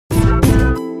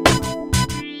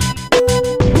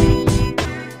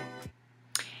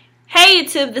Hey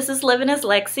YouTube, this is Living as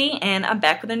Lexi and I'm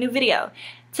back with a new video.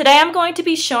 Today I'm going to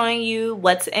be showing you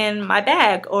what's in my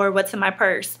bag or what's in my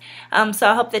purse. So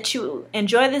I hope that you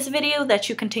enjoy this video, that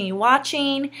you continue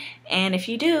watching, and if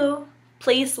you do,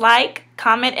 please like,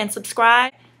 comment, and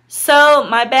subscribe. So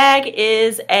my bag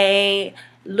is a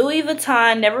Louis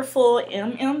Vuitton Neverfull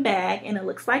MM bag and it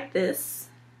looks like this.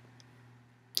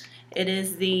 It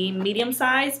is the medium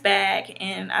sized bag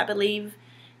and I believe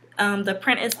the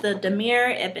print is the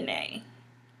Damier Ebene.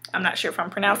 I'm not sure if I'm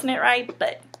pronouncing it right,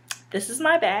 but this is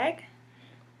my bag.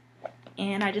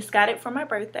 And I just got it for my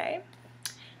birthday.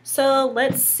 So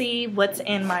let's see what's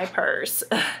in my purse.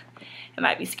 It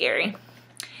might be scary.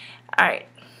 Alright.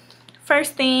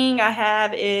 First thing I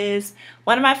have is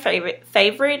one of my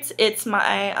favorites. It's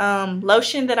my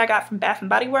lotion that I got from Bath &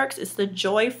 Body Works. It's the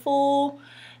Joyful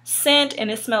scent and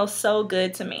it smells so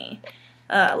good to me.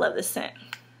 I love this scent.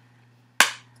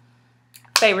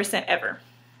 Favorite scent ever.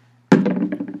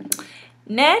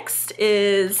 Next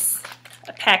is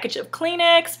a package of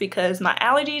Kleenex because my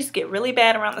allergies get really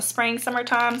bad around the spring,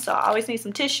 summertime, so I always need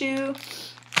some tissue.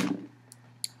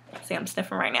 See, I'm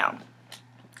sniffing right now.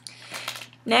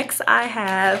 Next, I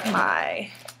have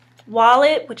my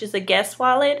wallet, which is a Guess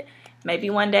wallet. Maybe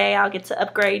one day I'll get to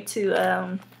upgrade to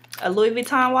a Louis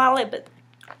Vuitton wallet, but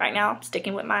right now I'm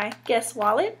sticking with my Guess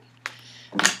wallet.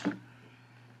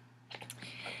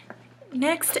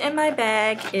 Next in my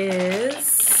bag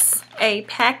is a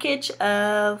package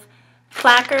of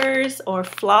plackers or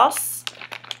floss.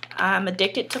 I'm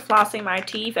addicted to flossing my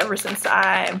teeth ever since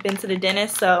I've been to the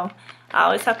dentist, so I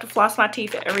always have to floss my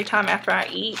teeth every time after I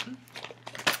eat.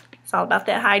 It's all about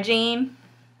that hygiene.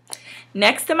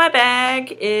 Next in my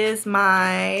bag is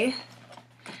my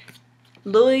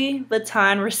Louis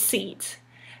Vuitton receipt.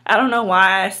 I don't know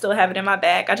why I still have it in my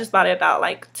bag. I just bought it about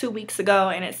like 2 weeks ago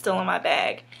and it's still in my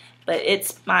bag. But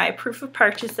it's my proof of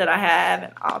purchase that I have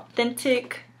an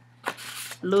authentic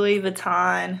Louis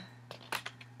Vuitton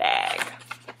bag.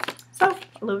 So,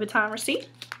 Louis Vuitton receipt.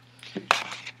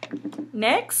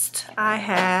 Next, I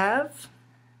have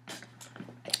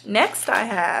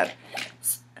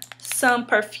some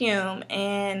perfume,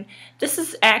 and this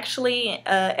is actually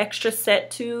an extra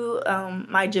set to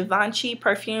my Givenchy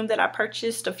perfume that I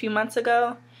purchased a few months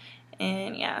ago.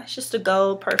 And yeah, it's just a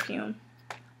gold perfume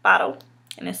bottle.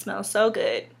 And it smells so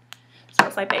good. It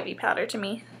smells like baby powder to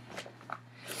me.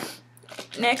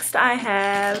 Next, I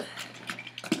have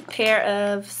a pair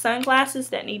of sunglasses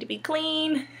that need to be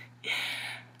cleaned.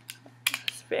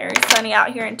 It's very sunny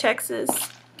out here in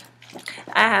Texas.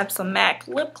 I have some MAC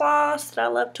lip gloss that I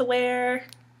love to wear.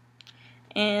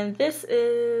 And this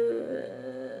is...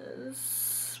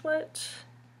 what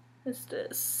is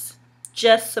this?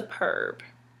 Just Superb.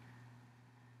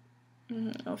 I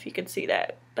don't know if you could see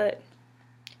that, but...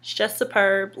 it's Just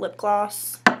Superb lip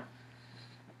gloss.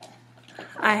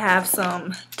 I have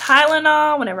some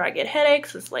Tylenol whenever I get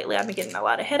headaches, because lately I've been getting a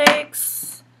lot of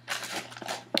headaches.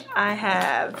 I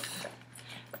have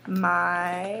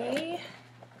my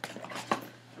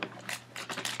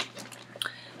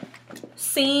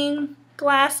seeing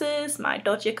glasses, my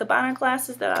Dolce & Gabbana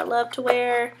glasses that I love to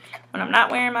wear when I'm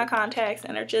not wearing my contacts,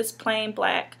 and they're just plain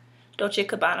black Dolce &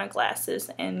 Gabbana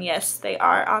glasses. And yes, they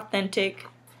are authentic.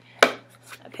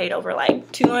 I paid over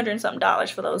like $200 and something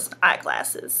for those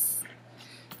eyeglasses.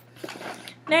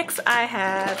 Next, I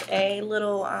have a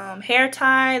little hair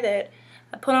tie that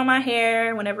I put on my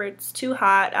hair whenever it's too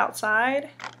hot outside.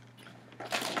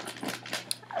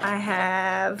 I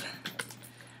have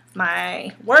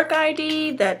my work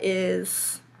ID that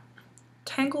is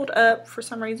tangled up for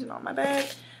some reason on my bag.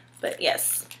 But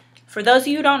yes, for those of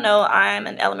you who don't know, I'm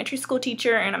an elementary school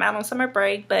teacher and I'm out on summer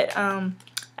break. But I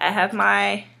have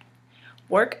my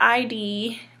work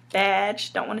ID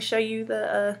badge. Don't want to show you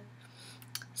the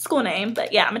school name,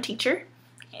 but yeah, I'm a teacher.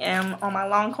 And on my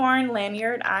Longhorn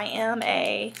lanyard, I am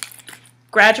a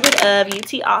graduate of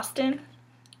UT Austin.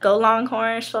 Go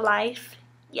Longhorns for life.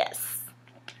 Yes.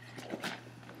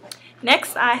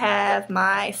 Next, I have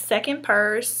my second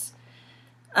purse,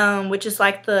 which is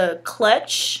like the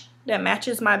clutch that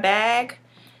matches my bag.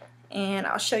 And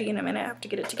I'll show you in a minute. I have to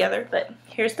get it together, but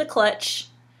here's the clutch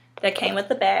that came with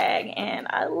the bag, and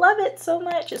I love it so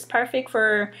much. It's perfect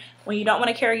for when you don't want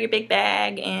to carry your big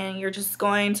bag and you're just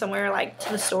going somewhere like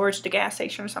to the store, to the gas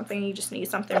station or something. You just need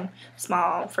something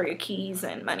small for your keys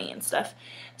and money and stuff.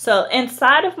 So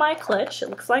inside of my clutch, it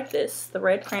looks like this, the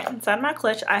red print. Inside of my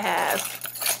clutch, I have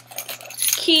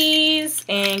keys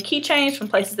and keychains from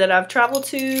places that I've traveled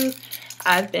to.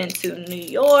 I've been to New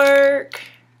York,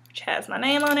 which has my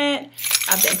name on it.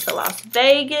 I've been to Las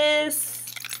Vegas.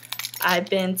 I've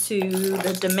been to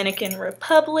the Dominican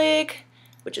Republic,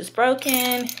 which is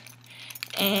broken.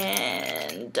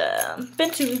 and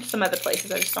been to some other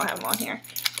places. I just don't have them on here.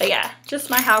 But yeah, just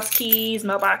my house keys,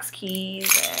 mailbox keys,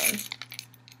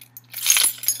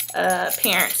 and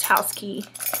parents' house key.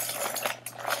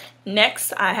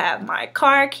 Next, I have my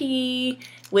car key,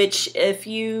 which if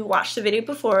you watched the video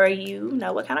before, you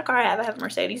know what kind of car I have. I have a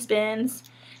Mercedes-Benz.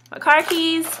 My car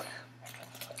keys,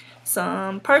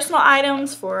 some personal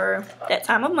items for that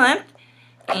time of month,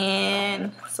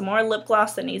 and some more lip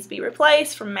gloss that needs to be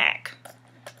replaced from MAC.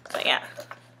 So yeah,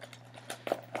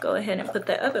 go ahead and put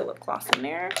that other lip gloss in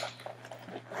there.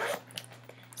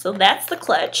 So that's the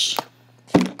clutch.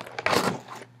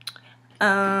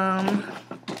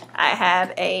 I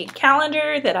have a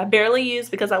calendar that I barely use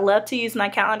because I love to use my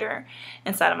calendar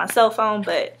inside of my cell phone,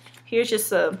 but here's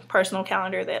just a personal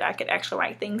calendar that I could actually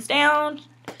write things down.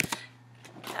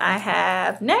 I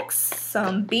have next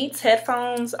some Beats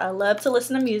headphones. I love to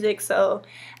listen to music, so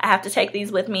I have to take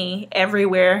these with me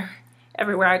everywhere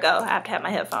I go. I have to have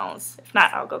my headphones. If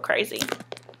not, I'll go crazy.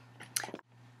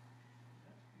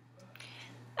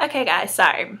 Okay guys,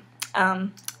 sorry.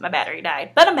 My battery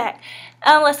died, but I'm back.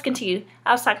 Let's continue.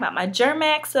 I was talking about my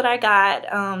Germ-X that I got,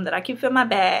 that I keep in my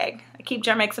bag. I keep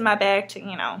Germ-X in my bag to,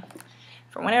 you know,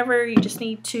 for whenever you just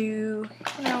need to,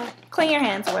 you know, clean your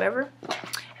hands or whatever.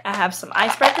 I have some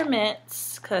icebreaker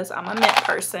mints because I'm a mint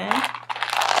person.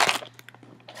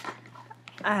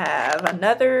 I have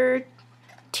another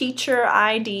teacher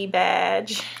ID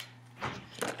badge.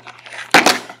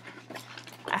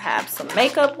 I have some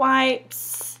makeup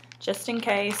wipes just in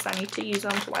case I need to use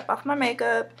them to wipe off my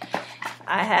makeup.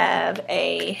 I have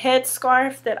a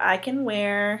headscarf that I can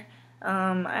wear.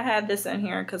 I had this in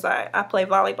here because I play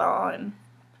volleyball, and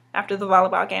after the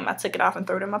volleyball game I took it off and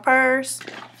threw it in my purse.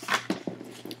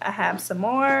 I have some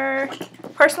more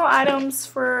personal items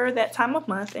for that time of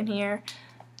month in here.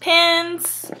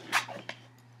 Pens,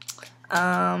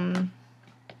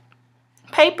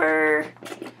 paper,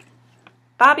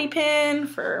 bobby pin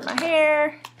for my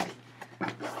hair,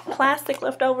 plastic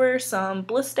leftovers, some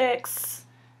Blistex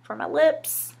for my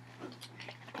lips,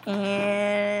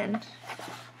 and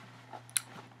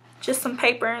just some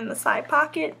paper in the side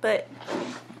pocket. But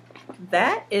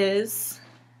that is,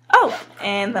 oh,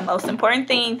 and the most important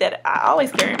thing that I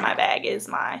always carry in my bag is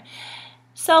my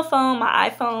cell phone, my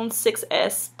iPhone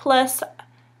 6s Plus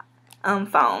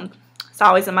phone. It's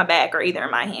always in my bag or either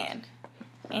in my hand.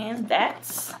 And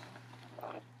that's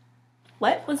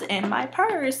what was in my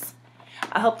purse.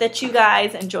 I hope that you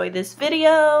guys enjoyed this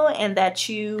video and that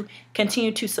you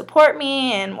continue to support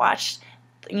me and watch,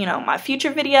 you know, my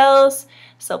future videos.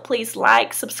 So please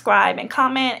like, subscribe, and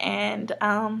comment, and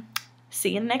see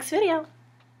you in the next video.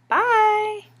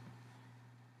 Bye!